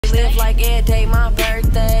live like every day my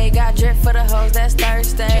birthday. Got drip for the hoes, that's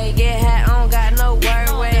Thursday. Get hat on, got no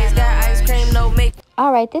worries. Got ice cream, no mix.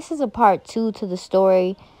 Alright, this is a part 2 to the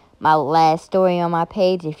story. My last story on my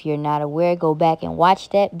page. If you're not aware, go back and watch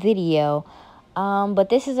that video. But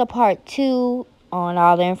this is a part 2 on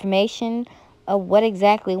all the information of what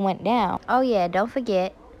exactly went down. Oh yeah, don't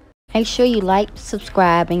forget, make sure you like,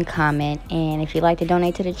 subscribe, and comment. And if you'd like to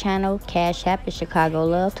donate to the channel, Cash App is Chicago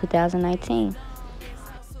Love 2019.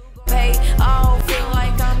 Pay, oh, feel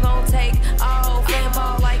like I'm gon' take, oh, fan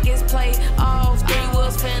ball like it's play, oh, 3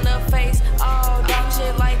 wheels finna face, oh, dog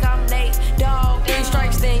shit like I'm Nate, dog, 3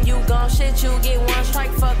 strikes then you gon' shit, you get 1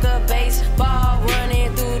 strike, fuck a baseball,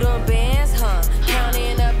 running through them bands, huh,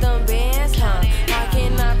 counting up them bands, huh, I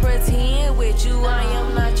cannot pretend with you, I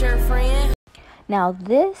am not your friend. Now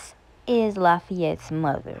this is Lafayette's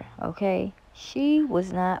mother, okay? She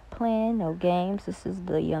was not playing no games. This is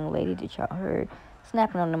the young lady that y'all heard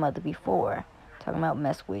snapping on the mother before, talking about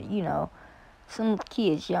mess with, you know, some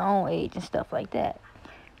kids your own age and stuff like that.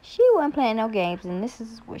 She wasn't playing no games, and this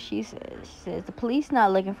is what she says. She says, the police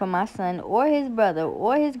not looking for my son or his brother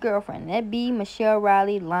or his girlfriend. That be Michelle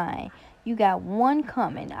Riley lying. You got one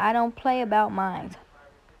coming. I don't play about mine.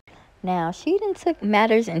 Now, she done took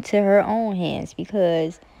matters into her own hands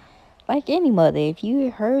because, like any mother, if you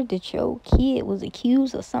heard that your kid was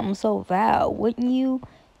accused of something so vile, wouldn't you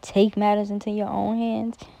take matters into your own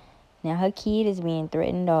hands? Now, her kid is being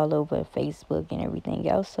threatened all over Facebook and everything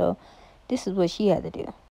else, so this is what she had to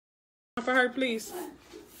do. For her, please.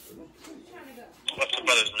 What's the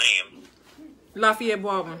brother's name? Lafayette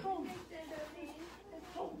Baldwin. And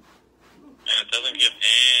it doesn't give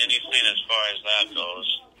anything as far as that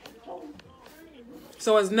goes.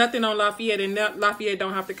 So it's nothing on Lafayette, and Lafayette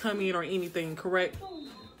don't have to come in or anything, correct? No,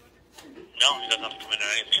 he doesn't have to come in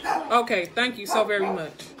or anything. Okay, thank you so very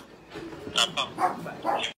much. No problem.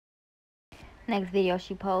 Next video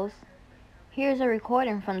she posts. Here's a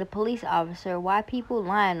recording from the police officer. Why people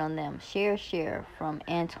lying on them. Share from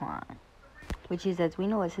Antoine, which is, as we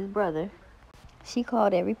know, is his brother. She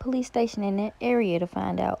called every police station in that area to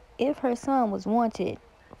find out if her son was wanted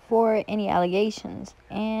for any allegations,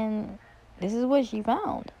 and this is what she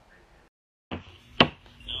found. No.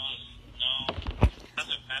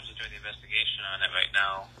 Doesn't have to do the investigation on it right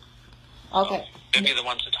now. Okay. They'd be the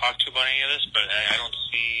ones to talk to about any of this, but I don't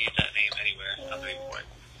see that name anywhere on the report.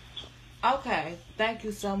 Okay. Thank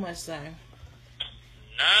you so much, sir.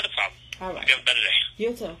 Not a problem. All right. You have a better day.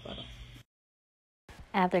 You too. Bye-bye.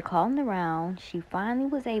 After calling around, she finally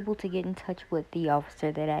was able to get in touch with the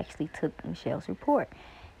officer that actually took Michelle's report.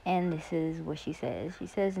 And this is what she says. She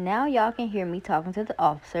says, now y'all can hear me talking to the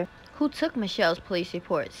officer who took Michelle's police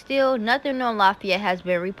report. Still, nothing on Lafayette has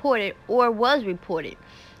been reported or was reported.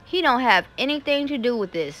 He don't have anything to do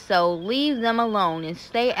with this, so leave them alone and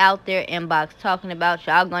stay out their inbox talking about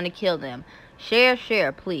y'all gonna kill them.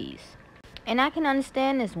 Share, please. And I can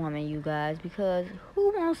understand this woman, you guys, because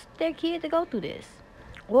who wants their kid to go through this?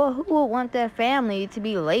 Well, who would want their family to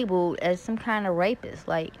be labeled as some kind of rapist?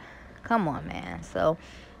 Like, come on, man. So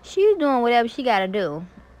she's doing whatever she gotta do.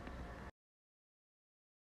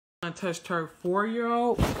 I touched her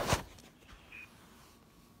 4-year-old.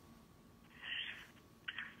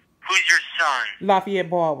 Who's your son? Lafayette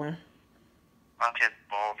Baldwin. Lafayette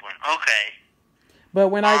Baldwin. Okay. But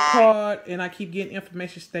when I called, and I keep getting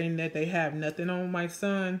information stating that they have nothing on my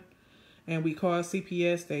son, and we called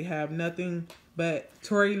CPS, they have nothing but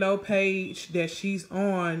Tory Lowe page that she's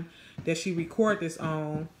on, that she record this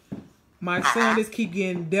on. My son is keep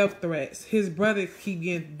getting death threats. His brother keep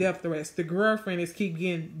getting death threats. The girlfriend is keep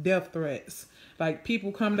getting death threats. Like,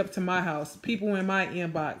 people coming up to my house, people in my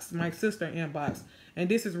inbox, my sister inbox. And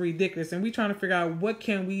this is ridiculous. And we trying to figure out what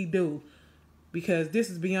can we do, because this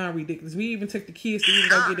is beyond ridiculous. We even took the kids to even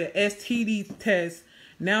go get an STD test.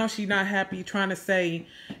 Now she not happy, trying to say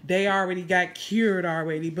they already got cured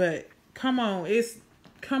already. But come on,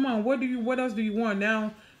 what else do you want?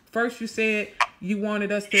 Now, first you said you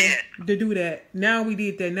wanted us to do that. Now we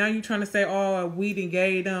did that. Now you trying to say, oh, we done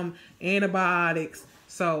gave them antibiotics.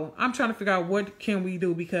 So I'm trying to figure out what can we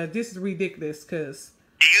do, because this is ridiculous. Cause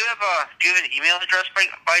Do you have an email address by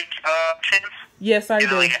chance? yes, I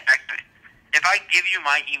do. If I give you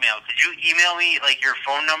my email, could you email me like your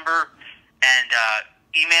phone number and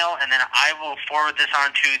email, and then I will forward this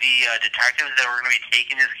on to the detectives that are going to be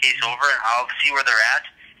taking this case over, and I'll see where they're at,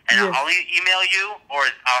 and yes. I'll email you, or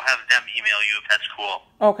I'll have them email you if that's cool.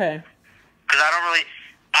 Okay. Because I don't really,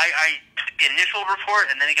 I took the initial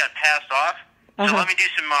report and then it got passed off. So let me do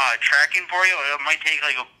some tracking for you. It might take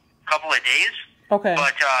like a couple of days. Okay.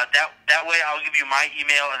 But that way I'll give you my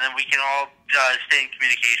email, and then we can all stay in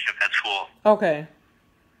communication if that's cool. Okay.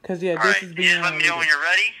 Cause yeah, All this right, is you beyond. just let me know when you're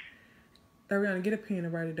ready. Ariana, get a pen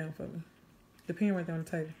and write it down for me. The pen right there on the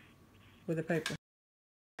table with the paper.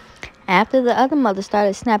 After the other mother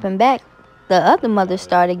started snapping back, the other mother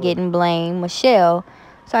started getting blamed. Michelle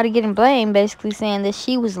started getting blamed, basically saying that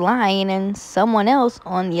she was lying and someone else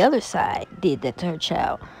on the other side did that to her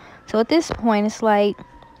child. So at this point, it's like,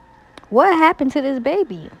 what happened to this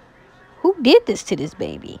baby? Who did this to this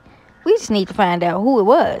baby? We just need to find out who it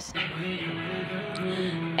was.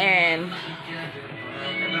 And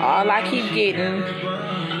all I keep getting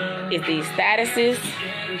is these statuses,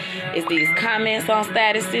 is these comments on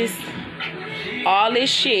statuses, all this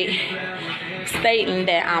shit stating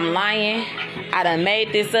that I'm lying. I done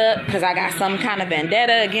made this up because I got some kind of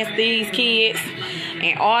vendetta against these kids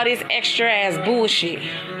and all this extra ass bullshit.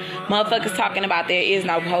 Motherfuckers talking about there is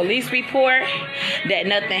no police report, that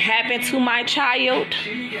nothing happened to my child,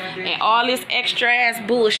 and all this extra ass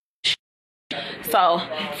bullshit. So,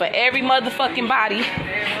 for every motherfucking body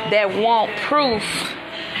that want proof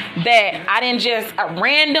that I didn't just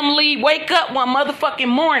randomly wake up one motherfucking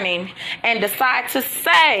morning and decide to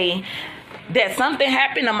say that something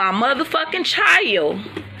happened to my motherfucking child,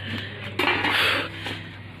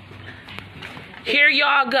 here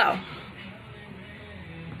y'all go.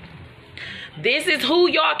 This is who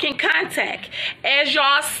y'all can contact. As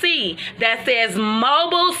y'all see, that says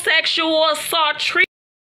mobile sexual assault treatment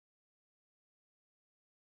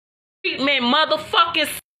motherfucking.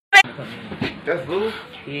 That's Boo?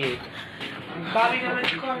 Yeah. Bobby gonna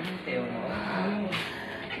let you call?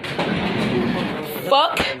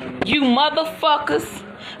 Fuck you motherfuckers.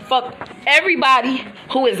 Fuck everybody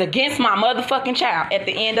who is against my motherfucking child at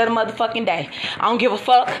the end of the motherfucking day. I don't give a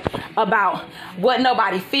fuck about what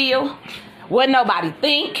nobody feel, what nobody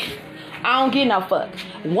think. I don't give no fuck.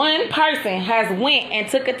 One person has went and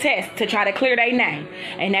took a test to try to clear their name,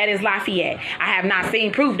 and that is Lafayette. I have not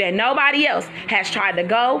seen proof that nobody else has tried to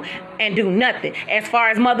go and do nothing. As far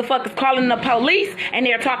as motherfuckers calling the police and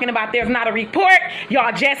they're talking about there's not a report,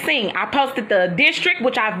 y'all just seen. I posted the district,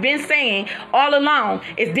 which I've been saying all along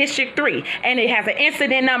is District 3, and it has an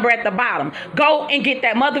incident number at the bottom. Go and get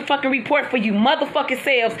that motherfucking report for you motherfucking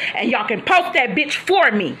selves, and y'all can post that bitch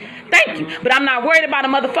for me. Thank you. But I'm not worried about a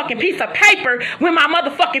motherfucking piece of paper when my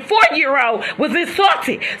motherfucking 4-year-old was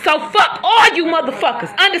assaulted. So fuck all you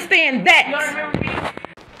motherfuckers. Understand that.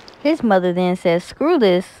 His mother then says, screw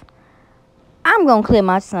this. I'm going to clear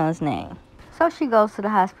my son's name. So she goes to the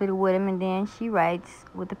hospital with him, and then she writes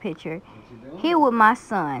with the picture, here with my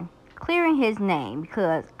son, clearing his name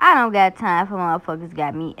because I don't got time for motherfuckers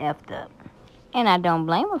got me effed up. And I don't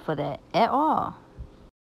blame her for that at all.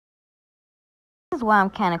 This is why I'm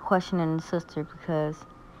kind of questioning the sister, because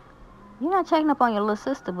you're not checking up on your little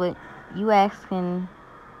sister, but you asking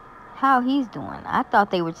how he's doing. I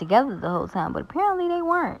thought they were together the whole time, but apparently they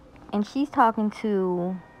weren't. And she's talking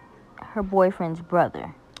to her boyfriend's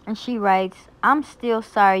brother. And she writes, I'm still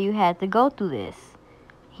sorry you had to go through this.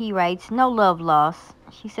 He writes, no love lost.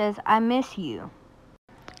 She says, I miss you.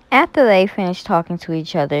 After they finish talking to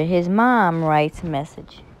each other, his mom writes a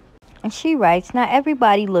message. And she writes, now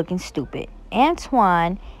everybody looking stupid.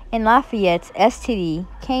 Antoine and Lafayette's STD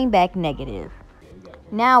came back negative.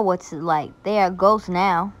 Now what's it like? They are ghosts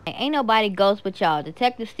now. Ain't nobody ghost but y'all.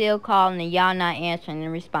 Detectives still calling and y'all not answering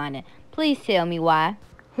and responding. Please tell me why.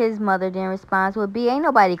 His mother then responds with, B, ain't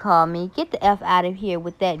nobody called me. Get the F out of here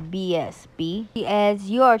with that BS, B. He adds,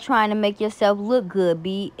 you're trying to make yourself look good,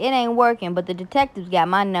 B. It ain't working, but the detectives got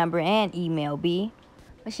my number and email, B.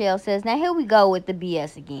 Michelle says, now here we go with the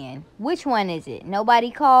BS again. Which one is it?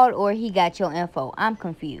 Nobody called or he got your info? I'm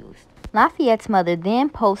confused. Lafayette's mother then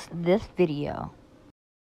posts this video.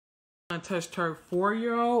 Touched her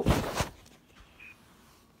 4-year-old.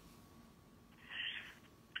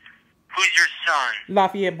 Who's your son?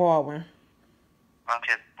 Lafayette Baldwin.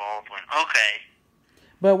 Lafayette Baldwin. Okay.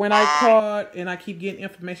 But when I called and I keep getting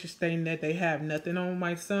information stating that they have nothing on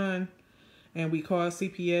my son, and we call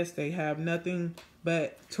CPS, they have nothing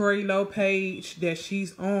but Tori Lowe page that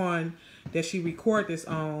she's on, that she record this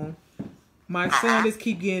on. My son is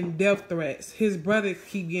keep getting death threats. His brother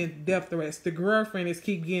keep getting death threats. The girlfriend is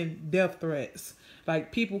keep getting death threats.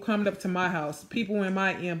 Like people coming up to my house, people in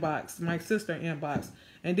my inbox, my sister inbox,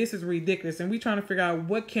 and this is ridiculous. And we trying to figure out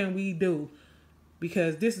what can we do,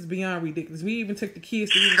 because this is beyond ridiculous. We even took the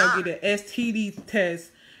kids to even go get an STD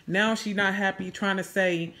test. Now she not happy, trying to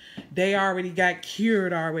say they already got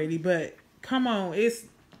cured already. But come on,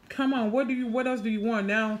 what else do you want?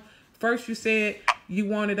 Now, first you said you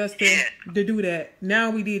wanted us to do that.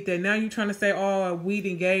 Now we did that. Now you trying to say, oh, we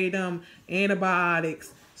done gave them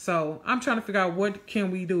antibiotics. So I'm trying to figure out what can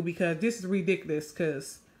we do, because this is ridiculous.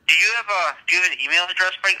 Because Do you have an email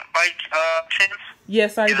address by chance?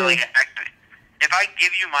 Yes, I do. If I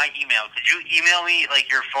give you my email, could you email me like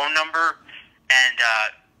your phone number and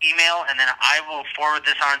email, and then I will forward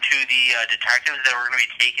this on to the detectives that are going to be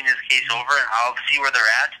taking this case over, and I'll see where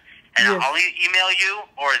they're at, and Yes. I'll email you,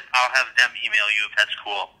 or I'll have them email you if that's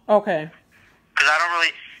cool. Okay. Because I don't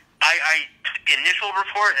really, I took the initial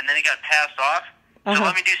report and then it got passed off. So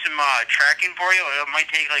let me do some tracking for you. It might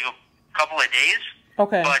take like a couple of days.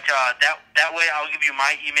 Okay. But that way I'll give you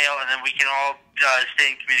my email, and then we can all stay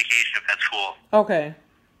in communication if that's cool. Okay.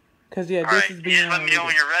 Because, yeah, All this right, is you just let me know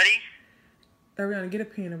when you're ready. Ariana, get a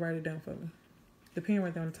pen and write it down for me. The pen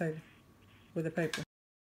right there on the table with the paper.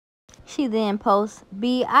 She then posts,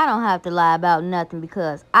 B, I don't have to lie about nothing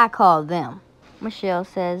because I called them. Michelle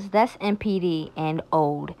says, that's MPD and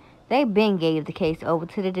old. They been gave the case over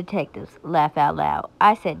to the detectives. Laugh out loud.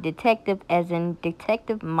 I said detective as in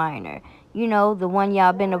Detective Minor. You know, the one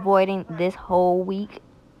y'all been avoiding this whole week.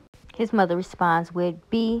 His mother responds with,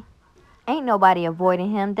 B, ain't nobody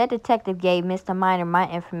avoiding him. That detective gave Mr. Minor my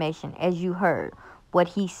information, as you heard what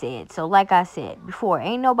he said. So like I said before,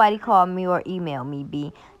 ain't nobody called me or emailed me,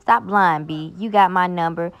 B. Stop lying, B. You got my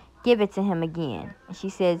number. Give it to him again. And she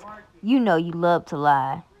says, you know you love to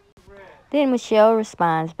lie. Then Michelle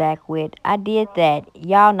responds back with, I did that.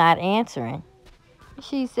 Y'all not answering.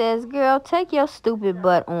 She says, girl, take your stupid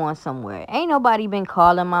butt on somewhere. Ain't nobody been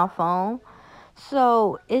calling my phone.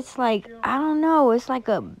 So it's like, I don't know. It's like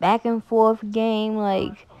a back and forth game.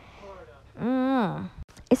 Like,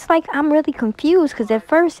 it's like I'm really confused because at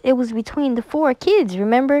first it was between the 4 kids,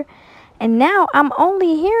 remember? And now I'm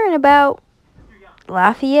only hearing about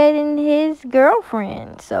Lafayette and his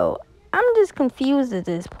girlfriend. So I'm just confused at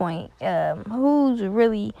this point. Who's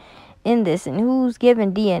really in this and who's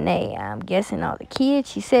giving DNA? I'm guessing all the kids.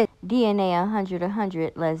 She said DNA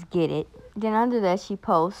 100, let's get it. Then under that she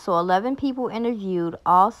posts, so 11 people interviewed,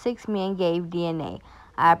 all 6 men gave DNA.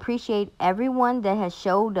 I appreciate everyone that has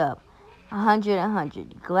showed up.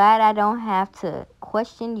 100. Glad I don't have to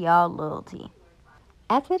question y'all loyalty.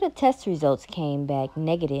 After the test results came back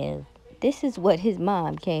negative, this is what his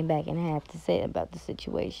mom came back and had to say about the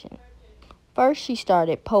situation. First, she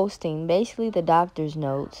started posting basically the doctor's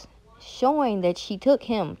notes, showing that she took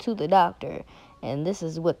him to the doctor, and this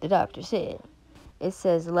is what the doctor said. It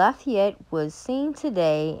says Lafayette was seen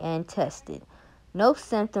today and tested. No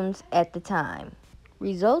symptoms at the time.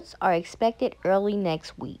 Results are expected early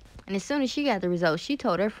next week. And as soon as she got the results, she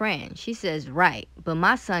told her friend. She says, right, but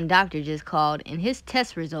my son doctor just called and his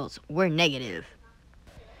test results were negative.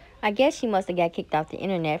 I guess she must have got kicked off the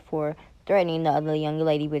internet for threatening the other young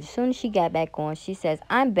lady, but as soon as she got back on, she says,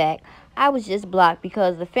 I'm back. I was just blocked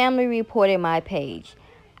because the family reported my page.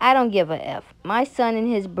 I don't give a F. My son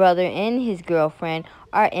and his brother and his girlfriend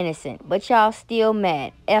are innocent, but y'all still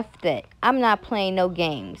mad. F that. I'm not playing no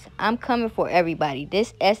games. I'm coming for everybody.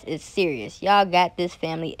 This S is serious. Y'all got this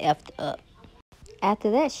family effed up. After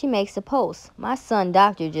that, she makes a post. My son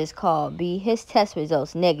doctor just called, B. His test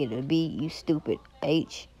results negative, B. You stupid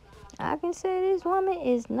H. I can say this woman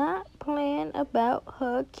is not playing about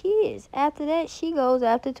her kids. After that, she goes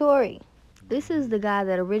after Tory. This is the guy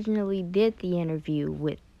that originally did the interview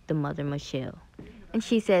with the mother, Michelle. And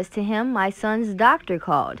she says to him, my son's doctor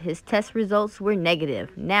called. His test results were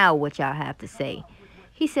negative. Now what y'all have to say?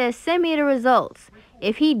 He says, send me the results.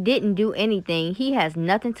 If he didn't do anything, he has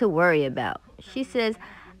nothing to worry about. She says,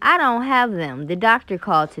 I don't have them. The doctor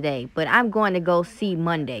called today, but I'm going to go see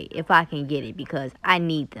Monday if I can get it because I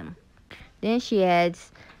need them. Then she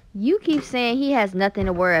adds, you keep saying he has nothing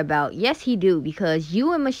to worry about. Yes, he do, because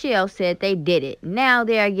you and Michelle said they did it. Now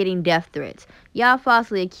they are getting death threats. Y'all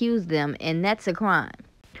falsely accused them, and that's a crime.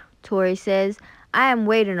 Tory says, I am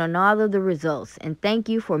waiting on all of the results, and thank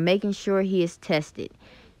you for making sure he is tested.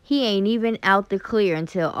 He ain't even out the clear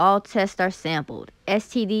until all tests are sampled,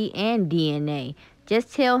 STD and DNA.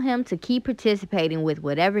 Just tell him to keep participating with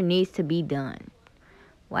whatever needs to be done.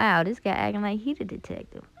 Wow, this guy acting like he the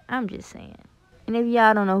detective. I'm just saying. And if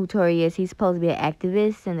y'all don't know who Tory is, he's supposed to be an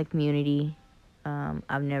activist in the community.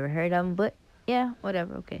 I've never heard of him, but yeah,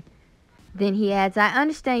 whatever, okay. Then he adds, I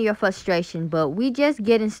understand your frustration, but we just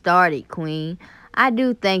getting started, Queen. I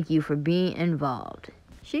do thank you for being involved.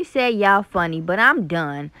 She said y'all funny, but I'm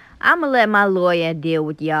done. I'ma let my lawyer deal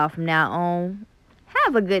with y'all from now on.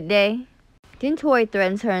 Have a good day. Then Tory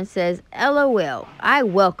threatens her and says, LOL, I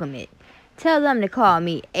welcome it. Tell them to call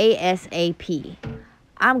me ASAP.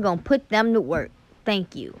 I'm gonna put them to work.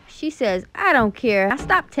 Thank you. She says, I don't care.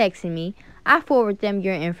 Stop texting me. I forward them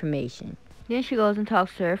your information. Then she goes and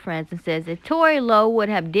talks to her friends and says, if Tory Lowe would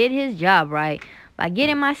have did his job right, If I get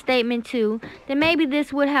in my statement too, then maybe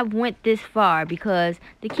this would have went this far because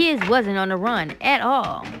the kids wasn't on the run at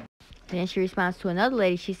all. Then she responds to another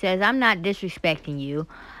lady. She says, I'm not disrespecting you.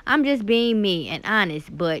 I'm just being me and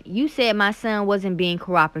honest. But you said my son wasn't being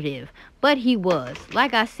cooperative. But he was.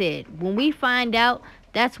 Like I said, when we find out,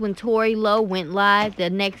 that's when Tory Lowe went live the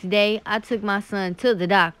next day. I took my son to the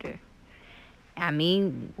doctor. I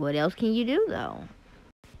mean, what else can you do though?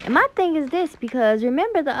 And my thing is this, because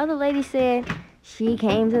remember the other lady said she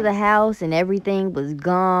came to the house and everything was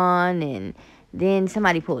gone, and then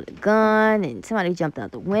somebody pulled a gun and somebody jumped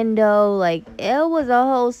out the window. Like, it was a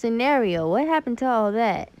whole scenario. What happened to all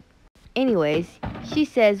that? Anyways, she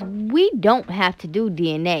says we don't have to do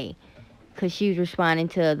DNA. Because she was responding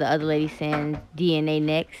to the other lady saying DNA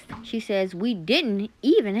next. She says we didn't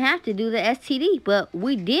even have to do the STD, but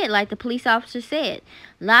we did, like the police officer said.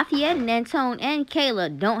 Lafayette and Antone and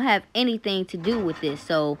Kayla don't have anything to do with this.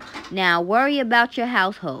 So now worry about your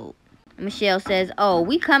household. Michelle says, oh,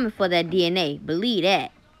 we coming for that DNA. Believe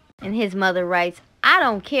that. And his mother writes, I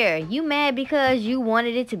don't care. You mad because you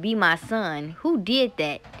wanted it to be my son. Who did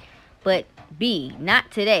that? But B,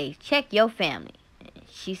 not today. Check your family.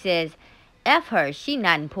 She says, F her. She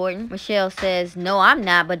not important. Michelle says, no, I'm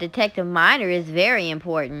not, but Detective Minor is very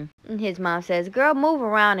important. And his mom says, girl, move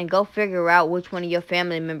around and go figure out which one of your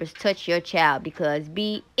family members touched your child because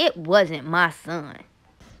B, it wasn't my son.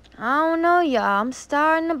 I don't know, y'all. I'm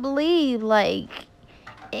starting to believe, like,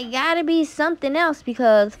 it gotta be something else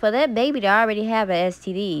because for that baby to already have an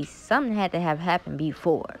STD, something had to have happened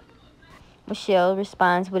before. Michelle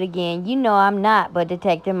responds with again, you know I'm not, but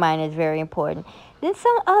Detective Minor is very important. Then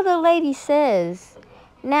some other lady says,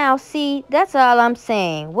 now, see, that's all I'm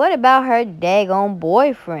saying. What about her daggone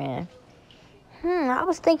boyfriend? I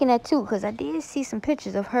was thinking that too because I did see some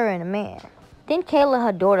pictures of her and a man. Then Kayla,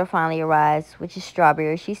 her daughter, finally arrives, which is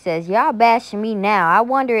Strawberry. She says, y'all bashing me now. I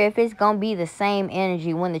wonder if it's going to be the same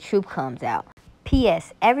energy when the truth comes out.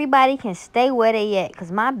 P.S. Everybody can stay where they at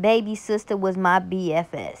because my baby sister was my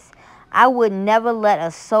BFS. I would never let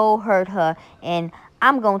a soul hurt her, and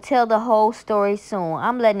I'm going to tell the whole story soon.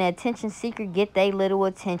 I'm letting the attention seeker get their little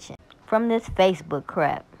attention from this Facebook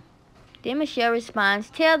crap. Then Michelle responds,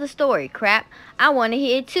 tell the story, crap. I want to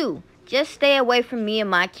hear it too. Just stay away from me and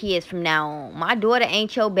my kids from now on. My daughter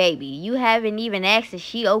ain't your baby. You haven't even asked if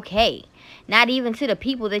she okay. Not even to the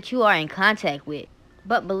people that you are in contact with.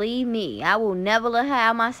 But believe me, I will never let her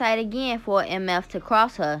out my sight again for an MF to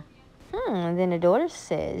cross her. And then the daughter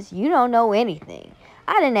says, you don't know anything.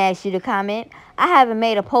 I didn't ask you to comment. I haven't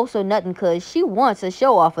made a post or nothing because she wants a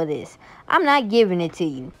show off of this. I'm not giving it to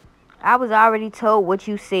you. I was already told what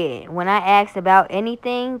you said. When I asked about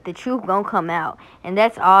anything, the truth gonna come out. And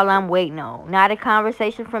that's all I'm waiting on. Not a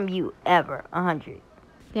conversation from you, ever. 100.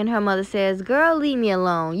 Then her mother says, girl, leave me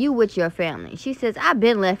alone. You with your family. She says, I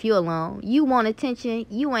been left you alone. You want attention,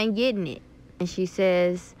 you ain't getting it. And she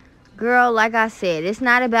says, girl, like I said, it's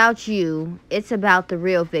not about you. It's about the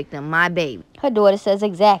real victim, my baby. Her daughter says,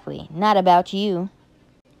 exactly. Not about you.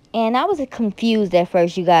 And I was confused at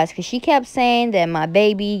first, you guys, because she kept saying that my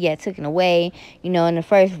baby got taken away, you know, in the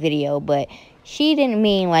first video. But she didn't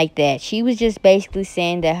mean like that. She was just basically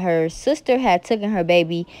saying that her sister had taken her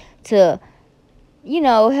baby to, you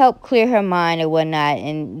know, help clear her mind or whatnot.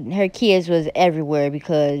 And her kids was everywhere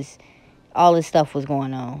because all this stuff was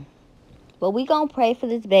going on. But we gonna pray for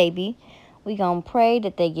this baby. We gonna pray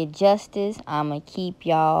that they get justice. I'm gonna keep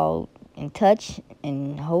y'all in touch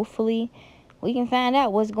and hopefully we can find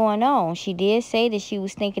out what's going on. She did say that she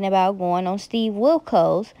was thinking about going on Steve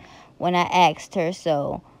Wilkos when I asked her.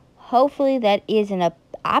 So hopefully that isn't an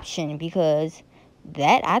option because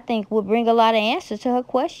that, I think, would bring a lot of answers to her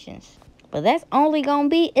questions. But that's only going to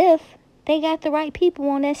be if they got the right people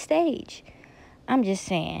on that stage. I'm just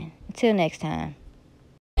saying. Until next time.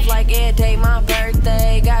 Like every day my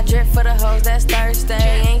birthday. Got drip for the hoes, that's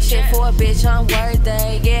Thursday. Ain't shit for a bitch, I'm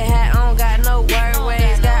worthy. Get hat on, got no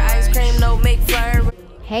worries. Got ice cream, no McFlurry.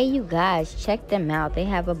 Hey you guys, check them out. They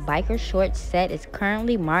have a biker short set. It's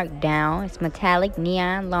currently marked down. It's metallic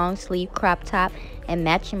neon long sleeve crop top and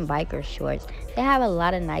matching biker shorts. They have a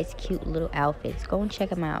lot of nice cute little outfits. Go and check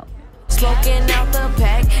them out. Smoking out the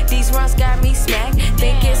pack, these runs got me smacked.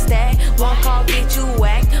 Think it's that, one call get you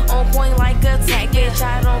whacked. On point like a tag, bitch,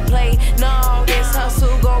 I don't play. No, this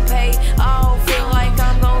hustle gon' pay. Oh, feel like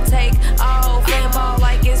I'm gon' take. Oh, fan ball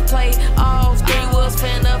like it's play. Oh, 3 wheels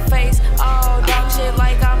finna face. Oh, dog shit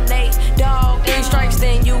like I'm Nate. Dog, 3 strikes,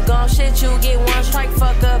 then you gon' shit. You get 1 strike,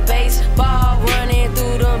 fuck a baseball. Running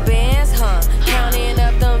through them bands, huh? Counting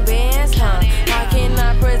up them bands, huh? I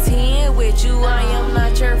cannot pretend with you, I am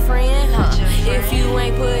not your friend. If you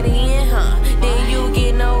ain't put in, then you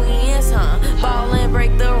get no ends, Ball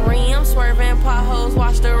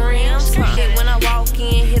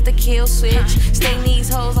switch. Sting these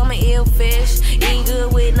hoes, I'm an ill fish. Eat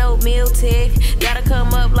good with no meal tick. Gotta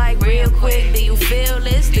come up like real quick. Do you feel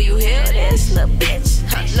this? Do you hear this? Little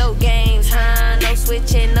bitch. No games, huh? No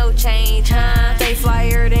switching, no change, huh? They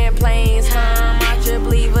flyer than planes, huh? My drip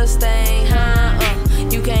leave a stain, huh?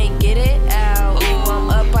 You can't get it out. Ooh, I'm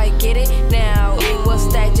up, I get it now. Ooh,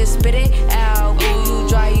 what's that? Just spit it out. Ooh, you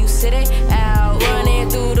dry, you sit it out. Running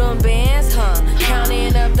through them bands, huh?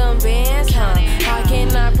 Counting up them bands, huh? I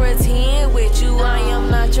cannot pretend with you, I am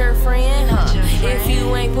not your friend, huh? If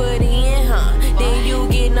you ain't put in, huh? Then you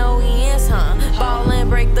get no ends, huh? Ball and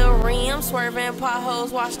break the rims, swerving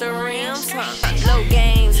potholes, watch the rims, huh? No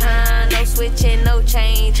games, huh? No switching, no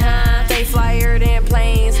change, huh? They flyer than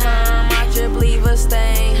planes, huh? My drip leave a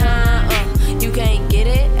stain, huh? You can't get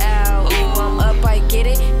it out. Ooh, I'm up, I get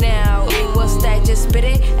it now. Ooh, what's that? Just spit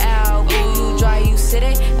it out. Ooh, you dry, you sit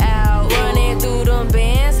it out. Running through them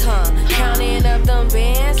bands, huh? Counting up them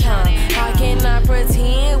bands, huh? I cannot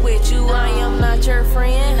pretend with you, I am not your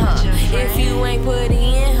friend, huh? If you ain't put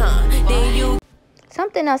in, huh? Then you.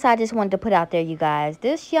 Something else I just wanted to put out there, you guys.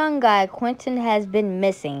 This young guy, Quentin, has been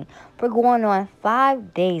missing for going on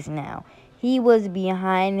 5 days now. He was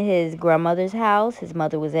behind his grandmother's house. His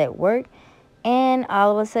mother was at work. And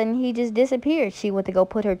all of a sudden, he just disappeared. She went to go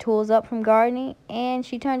put her tools up from gardening. And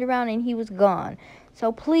she turned around and he was gone.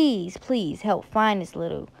 So please, please help find this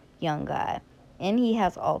little young guy. And he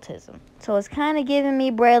has autism. So it's kind of giving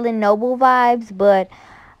me Braylon Noble vibes. But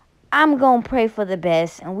I'm going to pray for the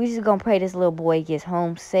best. And we just going to pray this little boy gets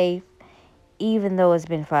home safe. Even though it's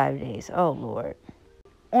been 5 days. Oh, Lord.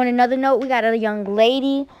 On another note, we got a young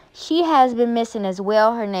lady. She has been missing as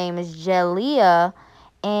well. Her name is Jalea.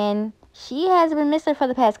 And she has been missing for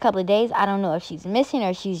the past couple of days. I don't know if she's missing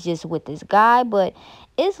or she's just with this guy. But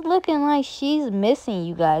it's looking like she's missing,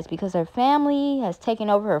 you guys. Because her family has taken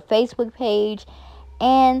over her Facebook page.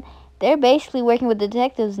 And they're basically working with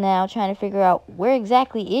detectives now, trying to figure out where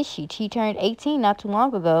exactly is she. She turned 18 not too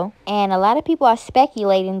long ago. And a lot of people are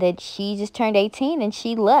speculating that she just turned 18 and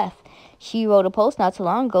she left. She wrote a post not too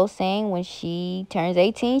long ago saying when she turns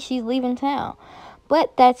 18, she's leaving town.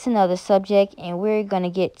 But that's another subject, and we're going to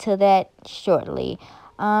get to that shortly.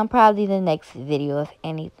 Probably the next video, if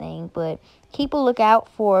anything. But keep a lookout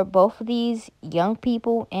for both of these young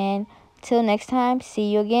people. And till next time,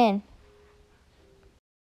 see you again.